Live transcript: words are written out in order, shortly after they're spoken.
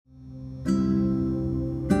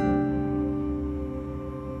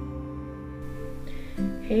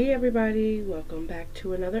Hey everybody, welcome back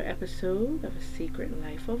to another episode of A Secret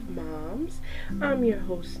Life of Moms. I'm your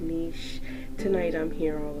host Neesh. Tonight I'm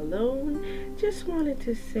here all alone. Just wanted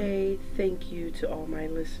to say thank you to all my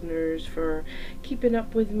listeners for keeping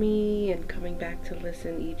up with me and coming back to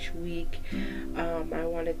listen each week. I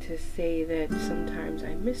wanted to say that sometimes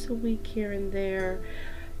I miss a week here and there.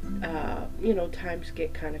 Times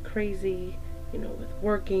get kind of crazy, with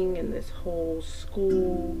working and this whole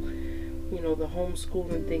school. The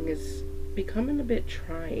homeschooling thing is becoming a bit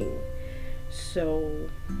trying. So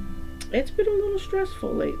it's been a little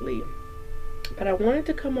stressful lately. But I wanted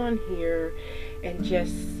to come on here and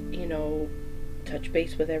just, touch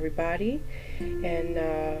base with everybody and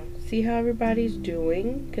see how everybody's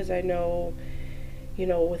doing. Because I know,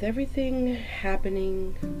 with everything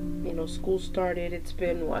happening, school started. It's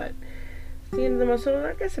been what? It's the end of the month. So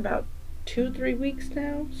I guess about 2-3 weeks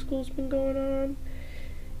now, school's been going on.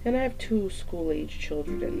 And I have 2 school-age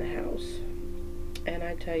children in the house. And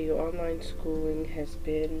I tell you, online schooling has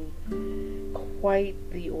been quite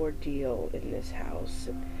the ordeal in this house.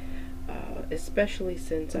 Especially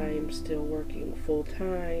since I am still working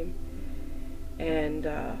full-time. And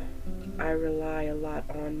I rely a lot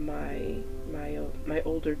on my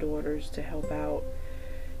older daughters to help out,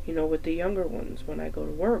 with the younger ones when I go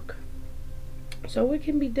to work. So it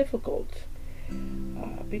can be difficult.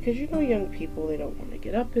 Because young people, they don't want to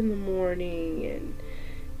get up in the morning and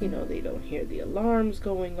they don't hear the alarms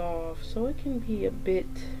going off, so it can be a bit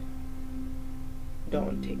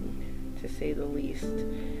daunting, to say the least.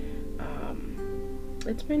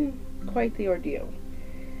 It's been quite the ordeal,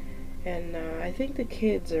 and I think the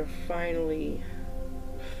kids are finally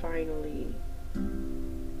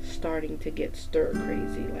starting to get stir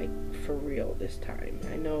crazy, like for real this time.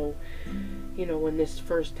 I know, when this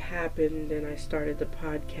first happened and I started the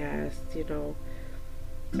podcast,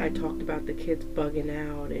 I talked about the kids bugging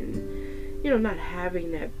out and, not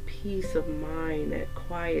having that peace of mind, that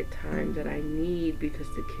quiet time that I need because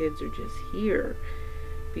the kids are just here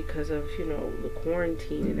because of, the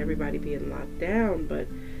quarantine and everybody being locked down. But,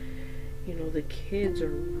 the kids are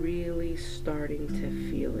really starting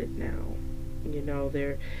to feel it now.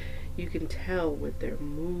 You can tell with their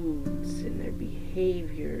moods and their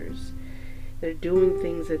behaviors. They're doing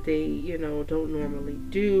things that they, don't normally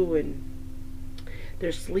do, and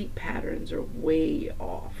their sleep patterns are way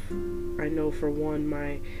off. I know for one,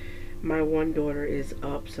 my one daughter is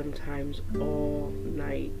up sometimes all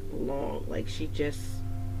night long. Like, she just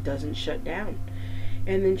doesn't shut down.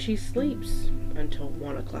 And then she sleeps until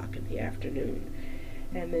 1 o'clock in the afternoon.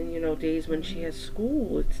 And then, days when she has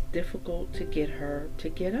school, it's difficult to get her to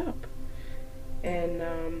get up. And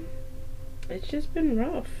it's just been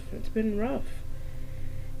rough. It's been rough.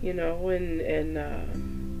 And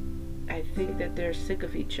I think that they're sick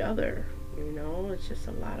of each other. It's just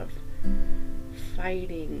a lot of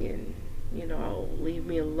fighting and, leave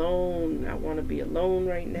me alone. I want to be alone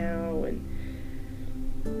right now. And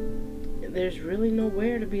there's really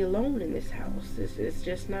nowhere to be alone in this house. It's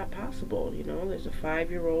just not possible. There's a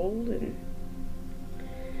 5-year-old and,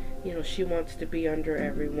 she wants to be under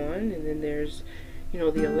everyone. And then there's, the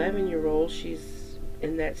 11-year-old. She's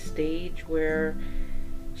in that stage where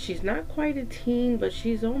she's not quite a teen, but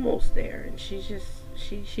she's almost there. And she's just,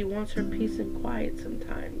 she wants her peace and quiet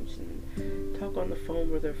sometimes. And talk on the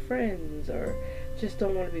phone with her friends or just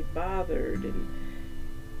don't want to be bothered. And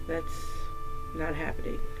that's not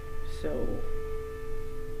happening. So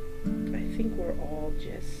I think we're all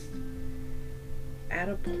just at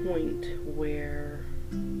a point where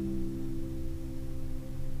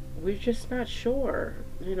we're just not sure,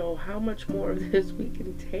 how much more of this we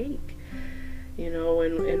can take,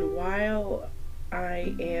 and while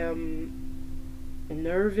I am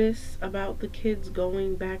nervous about the kids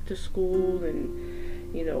going back to school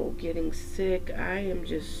and, getting sick, I am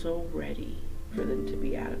just so ready for them to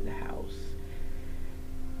be out of the house.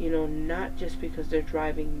 Not just because they're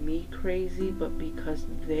driving me crazy, but because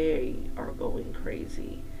they are going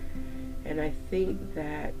crazy. And I think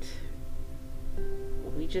that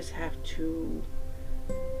we just have to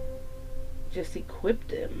just equip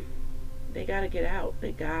them. They gotta get out.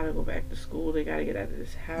 They gotta go back to school. They gotta get out of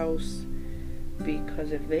this house.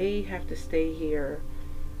 Because if they have to stay here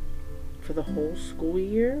for the whole school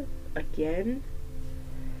year again,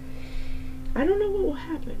 I don't know what will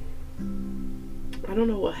happen. I don't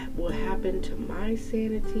know what will happen to my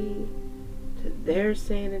sanity, to their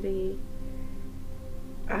sanity.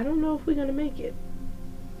 I don't know if we're going to make it.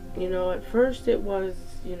 At first it was,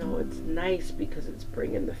 it's nice because it's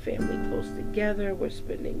bringing the family close together. We're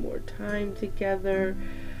spending more time together.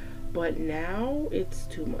 But now it's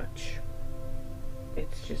too much.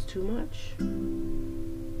 It's just too much.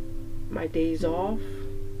 my days off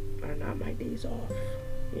are not my days off.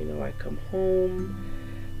 You know, I come home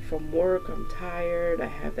from work, I'm tired, I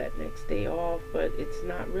have that next day off, but it's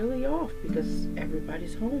not really off because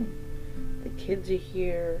everybody's home. The kids are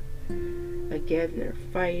here. Again, they're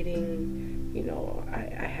fighting. You know,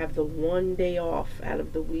 I have the one day off out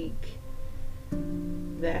of the week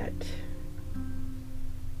that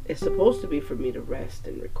is supposed to be for me to rest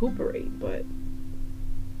and recuperate, but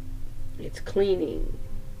it's cleaning,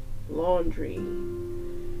 laundry,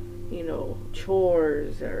 you know,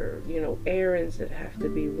 chores, or, you know, errands that have to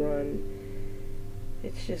be run.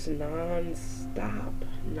 It's just non-stop.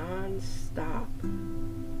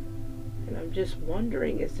 And I'm just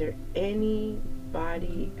wondering, is there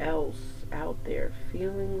anybody else out there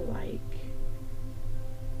feeling like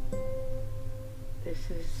this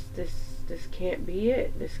can't be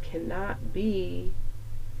it? This cannot be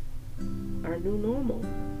our new normal.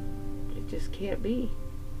 It just can't be.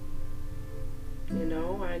 You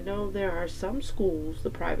know, I know there are some schools, the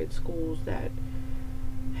private schools, that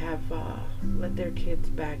have let their kids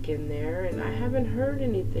back in there, and I haven't heard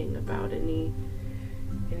anything about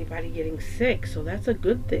anybody getting sick, so that's a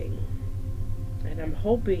good thing. And I'm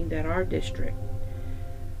hoping that our district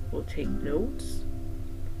will take notes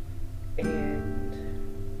and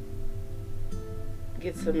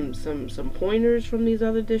get some pointers from these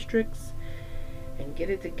other districts and get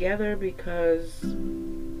it together, because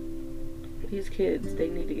these kids, they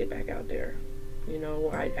need to get back out there. You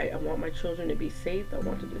know, I want my children to be safe. I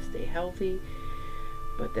want them to stay healthy.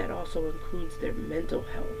 But that also includes their mental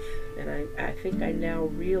health. And I think I now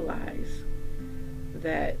realize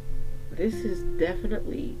that this is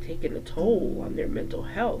definitely taking a toll on their mental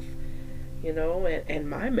health. You know, and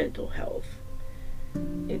my mental health.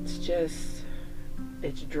 It's just,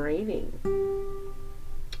 it's draining.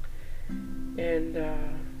 And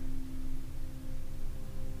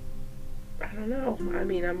I don't know. I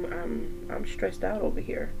mean, I'm stressed out over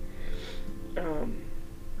here.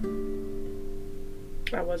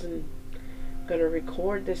 I wasn't gonna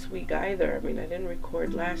record this week either. I mean, I didn't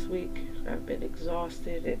record last week. I've been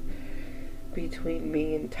exhausted, and between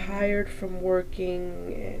me and tired from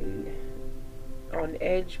working and on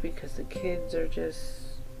edge because the kids are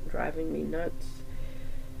just driving me nuts,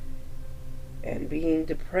 and being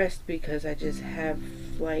depressed because I just have,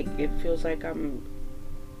 like, it feels like I'm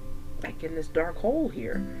like in this dark hole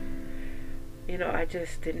here. You know, I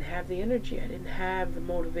just didn't have the energy. I didn't have the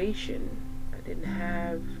motivation. I didn't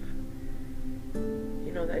have,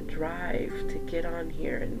 you know, that drive to get on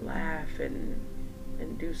here and laugh and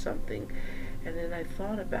do something. And then I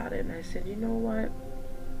thought about it, and I said, you know what?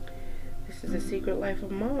 This is the secret life of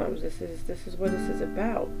moms. This is what this is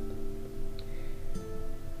about.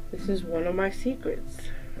 This is one of my secrets.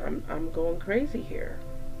 I'm going crazy here.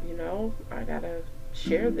 You know, I gotta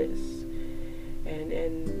share this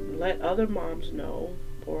and let other moms know,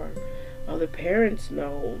 or other parents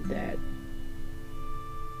know, that,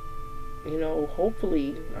 you know,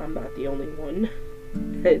 hopefully I'm not the only one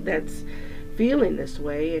that's feeling this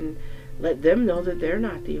way, and let them know that they're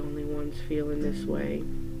not the only ones feeling this way.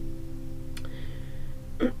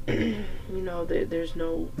 You know, there's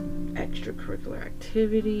no extracurricular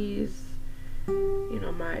activities. You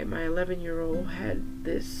know, my 11-year-old had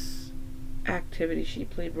this activity. She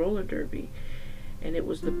played roller derby, and it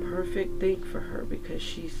was the perfect thing for her because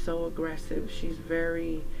she's so aggressive. She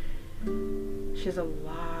has a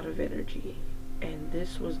lot of energy, and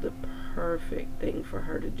this was the perfect thing for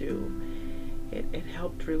her to do. It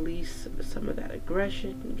helped release some of that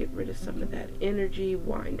aggression, get rid of some of that energy,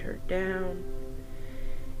 wind her down.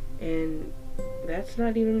 And that's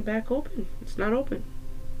not even back open. It's not open.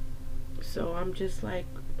 So I'm just like,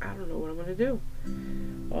 I don't know what I'm going to do.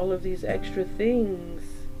 All of these extra things,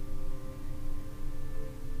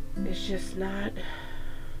 it's just not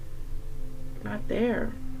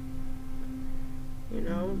there. You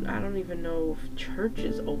know, I don't even know if church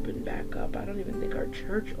is open back up. I don't even think our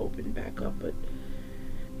church opened back up. But,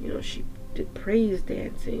 you know, she did praise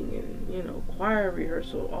dancing and, you know, choir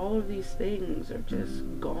rehearsal. All of these things are just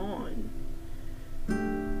gone.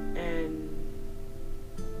 And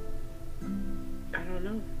I don't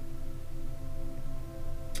know.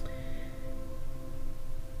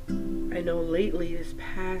 I know lately, this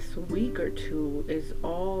past week or two, it's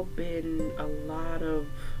all been a lot of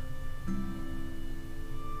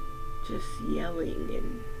just yelling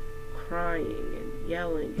and crying and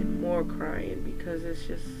yelling and more crying, because it's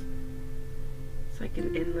like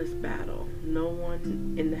an endless battle. No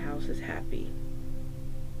one in the house is happy.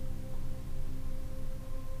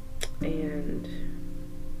 And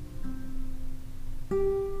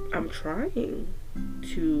I'm trying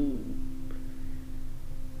to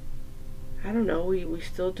I don't know, we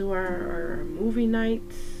still do our movie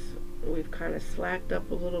nights. We've kind of slacked up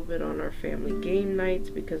a little bit on our family game nights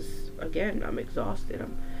because, again, I'm exhausted.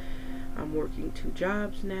 I'm working 2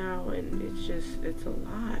 jobs now, and it's a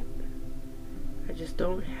lot. I just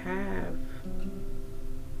don't have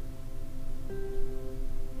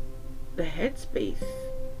the headspace.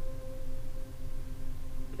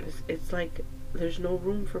 It's like there's no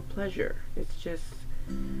room for pleasure. It's just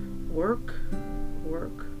work,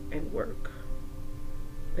 work, and work.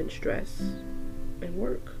 And stress and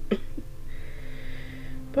work.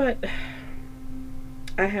 But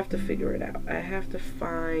I have to figure it out. I have to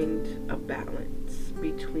find a balance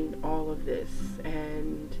between all of this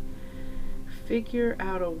and figure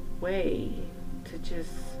out a way to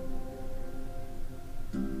just,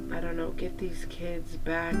 I don't know, get these kids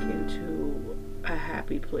back into a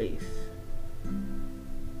happy place.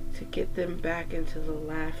 To get them back into the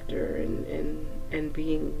laughter and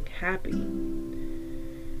being happy.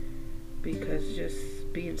 Because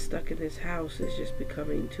just being stuck in this house is just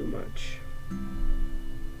becoming too much.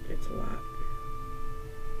 It's a lot.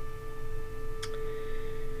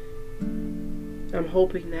 I'm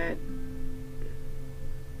hoping that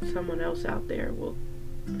someone else out there will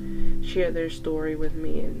share their story with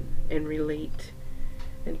me and relate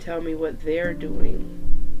and tell me what they're doing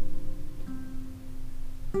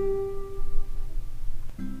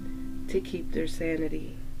to keep their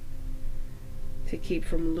sanity, to keep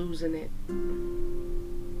from losing it,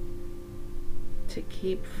 to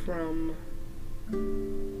keep from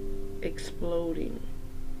exploding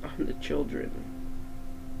on the children.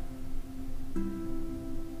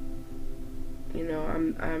 You know,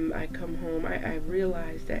 I come home, I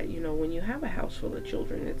realize that, you know, when you have a house full of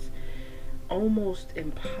children, it's almost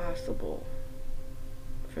impossible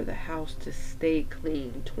for the house to stay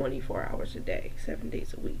clean 24 hours a day, 7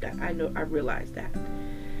 days a week. I know, I realize that.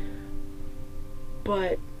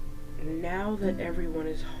 But now that everyone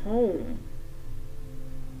is home,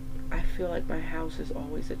 I feel like my house is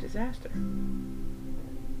always a disaster. And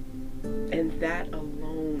that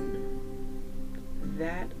alone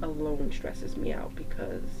stresses me out,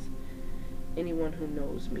 because anyone who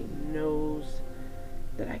knows me knows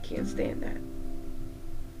that I can't stand that.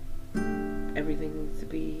 Everything needs to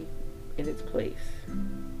be in its place.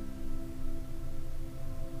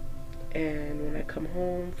 And when I come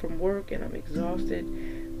home from work and I'm exhausted,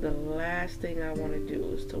 the last thing I want to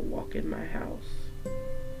do is to walk in my house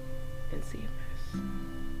and see a mess.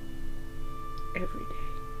 Every day.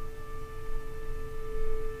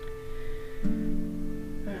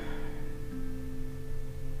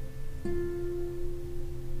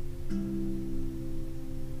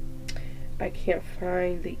 I can't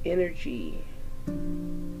find the energy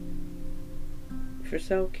for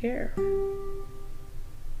self-care.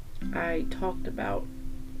 I talked about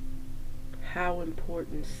how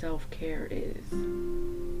important self-care is,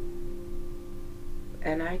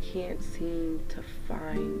 and I can't seem to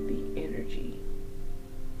find the energy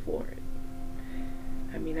for it.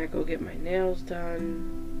 I mean, I go get my nails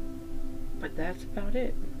done, but that's about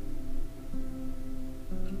it.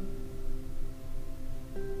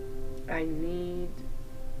 I need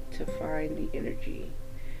to find the energy,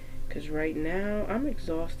 because right now I'm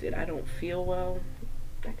exhausted. I don't feel well.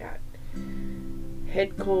 I got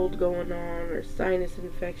head cold going on, or sinus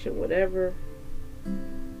infection, whatever.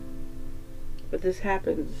 But this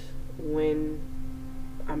happens when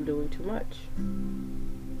I'm doing too much,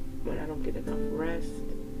 when I don't get enough rest.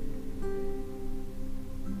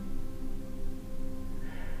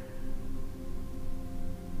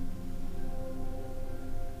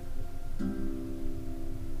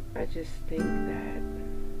 I just think that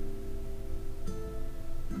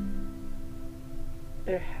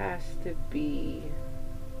there has to be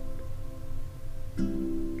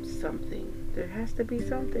something. There has to be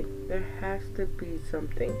something. There has to be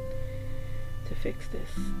something to fix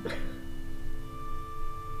this.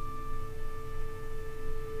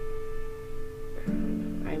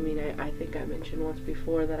 I mean, I think I mentioned once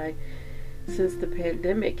before that since the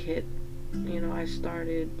pandemic hit, you know, I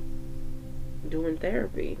started doing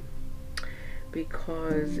therapy,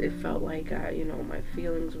 because it felt like my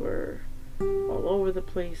feelings were all over the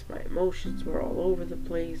place, my emotions were all over the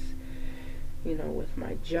place, you know, with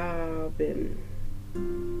my job. And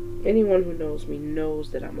anyone who knows me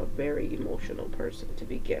knows that I'm a very emotional person to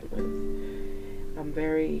begin with. I'm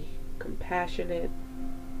very compassionate,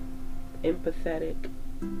 empathetic,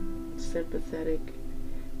 sympathetic.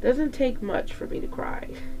 Doesn't take much for me to cry.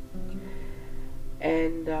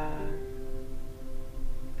 And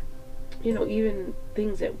you know, even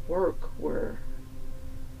things at work were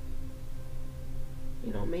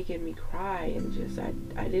making me cry, and just I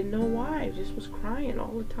didn't know why. I just was crying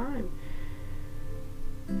all the time.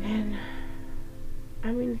 And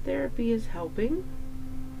I mean, therapy is helping,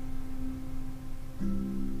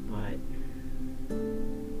 but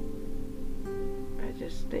I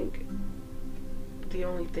just think the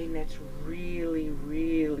only thing that's really,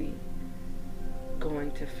 really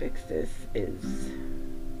going to fix this is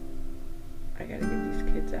I gotta get these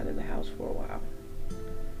kids out of the house for a while.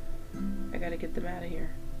 I gotta get them out of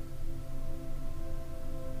here.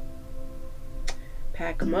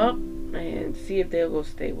 Pack them up and see if they'll go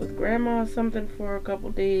stay with grandma or something for a couple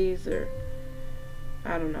days, or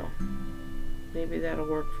I don't know. Maybe that'll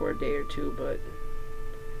work for a day or two, but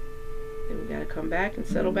then we gotta come back and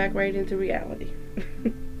settle back right into reality.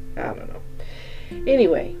 I don't know.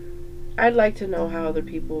 Anyway, I'd like to know how other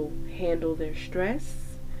people handle their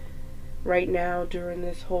stress right now during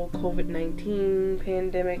this whole COVID-19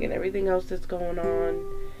 pandemic and everything else that's going on.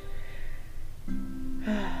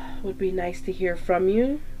 Would be nice to hear from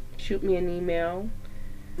you. Shoot me an email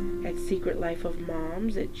at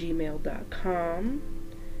secretlifeofmoms@gmail.com.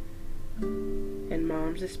 And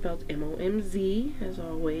moms is spelled MOMZ, as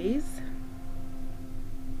always.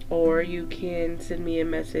 Or you can send me a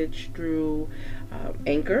message through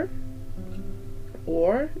Anchor,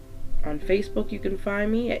 or on Facebook you can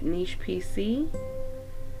find me at Neesh PC.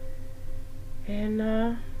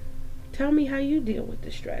 And tell me how you deal with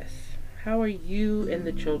the stress. How are you and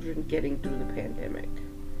the children getting through the pandemic?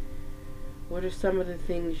 What are some of the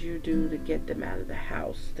things you do to get them out of the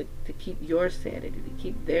house, to keep your sanity, to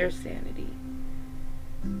keep their sanity?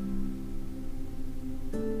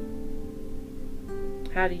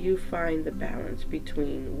 How do you find the balance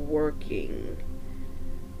between working,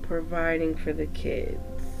 providing for the kids,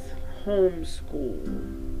 homeschool,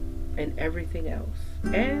 and everything else,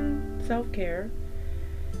 and self-care?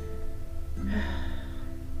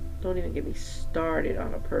 Don't even get me started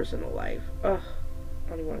on a personal life. Ugh, I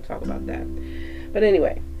don't even want to talk about that. But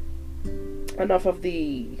anyway, enough of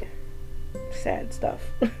the sad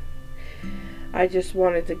stuff. I just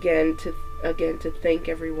wanted again to thank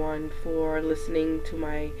everyone for listening to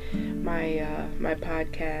my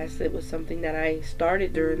podcast. It was something that I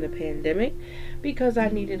started during the pandemic because I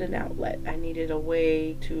needed an outlet. I needed a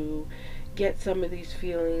way to get some of these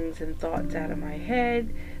feelings and thoughts out of my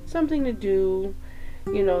head, something to do,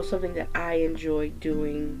 something that I enjoy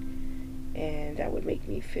doing and that would make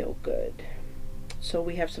me feel good. So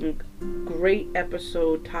we have some great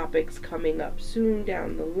episode topics coming up soon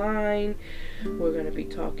down the line. We're going to be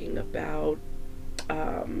talking about,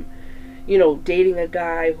 dating a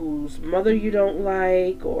guy whose mother you don't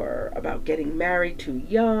like, or about getting married too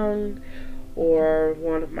young, or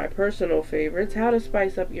one of my personal favorites, how to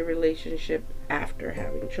spice up your relationship after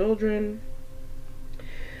having children.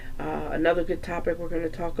 Another good topic we're going to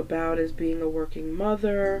talk about is being a working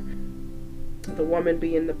mother, the woman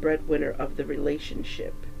being the breadwinner of the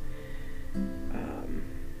relationship.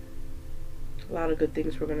 A lot of good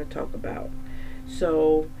things we're going to talk about.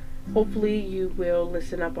 So hopefully you will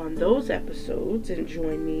listen up on those episodes and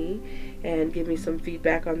join me and give me some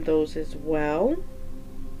feedback on those as well.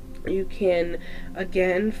 You can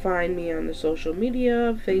again find me on the social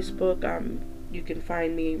media, Facebook. You can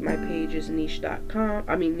find me, my page is Neesh.com,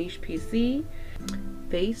 Neesh PC,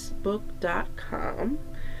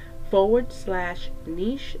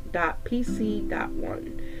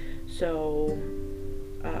 facebook.com/Neesh.pc.1. So,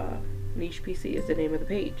 Neesh PC is the name of the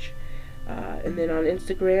page. And then on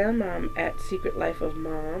Instagram, I'm at Secret Life of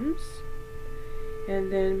Moms.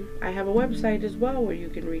 And then I have a website as well where you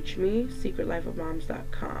can reach me,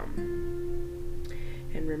 secretlifeofmoms.com.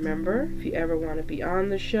 And remember, if you ever want to be on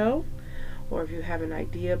the show, or if you have an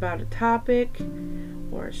idea about a topic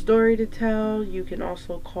or a story to tell, you can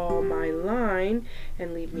also call my line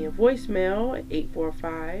and leave me a voicemail at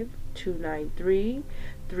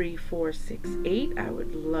 845-293-3468. I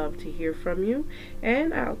would love to hear from you,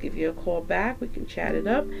 and I'll give you a call back. We can chat it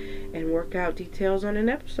up and work out details on an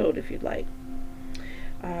episode if you'd like.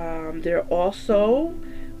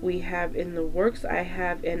 We have in the works, I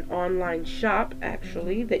have an online shop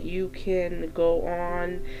actually that you can go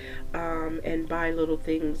on and buy little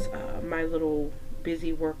things. My little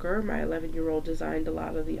busy worker, my 11-year-old, designed a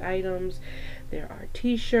lot of the items. There are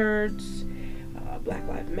t-shirts, Black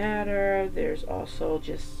Lives Matter. There's also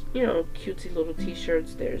just, cutesy little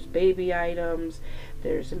t-shirts. There's baby items.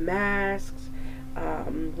 There's masks.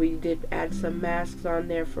 We did add some masks on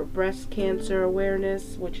there for breast cancer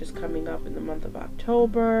awareness, which is coming up in the month of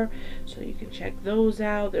October, so you can check those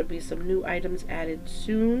out. There'll be some new items added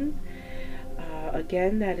soon.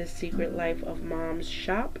 Again, that is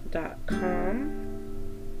secretlifeofmomsshop.com.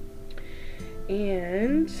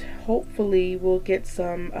 And hopefully we'll get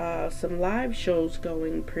some live shows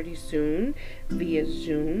going pretty soon via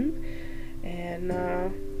Zoom,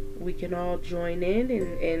 and we can all join in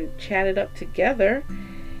and chat it up together.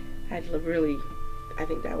 I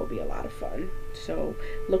think that would be a lot of fun. So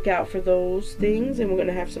look out for those things, and we're going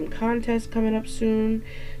to have some contests coming up soon.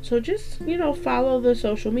 So just, follow the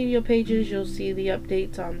social media pages. You'll see the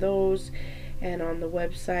updates on those, and on the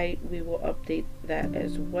website we will update that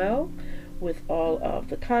as well with all of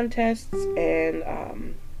the contests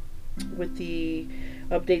and with the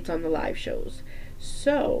updates on the live shows.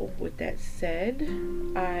 So with that said,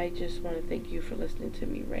 I just want to thank you for listening to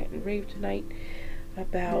me rant and rave tonight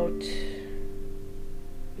about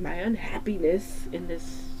my unhappiness in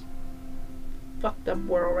this fucked up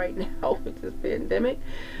world right now with this pandemic.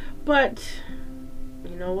 But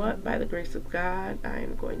you know what? By the grace of God, I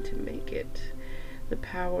am going to make it. The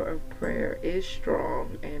power of prayer is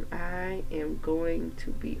strong, and I am going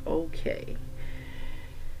to be okay.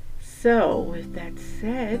 So, with that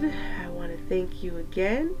said, I want to thank you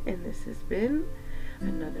again, and this has been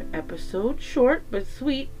another episode, short but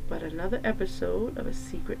sweet, but another episode of A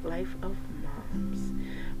Secret Life of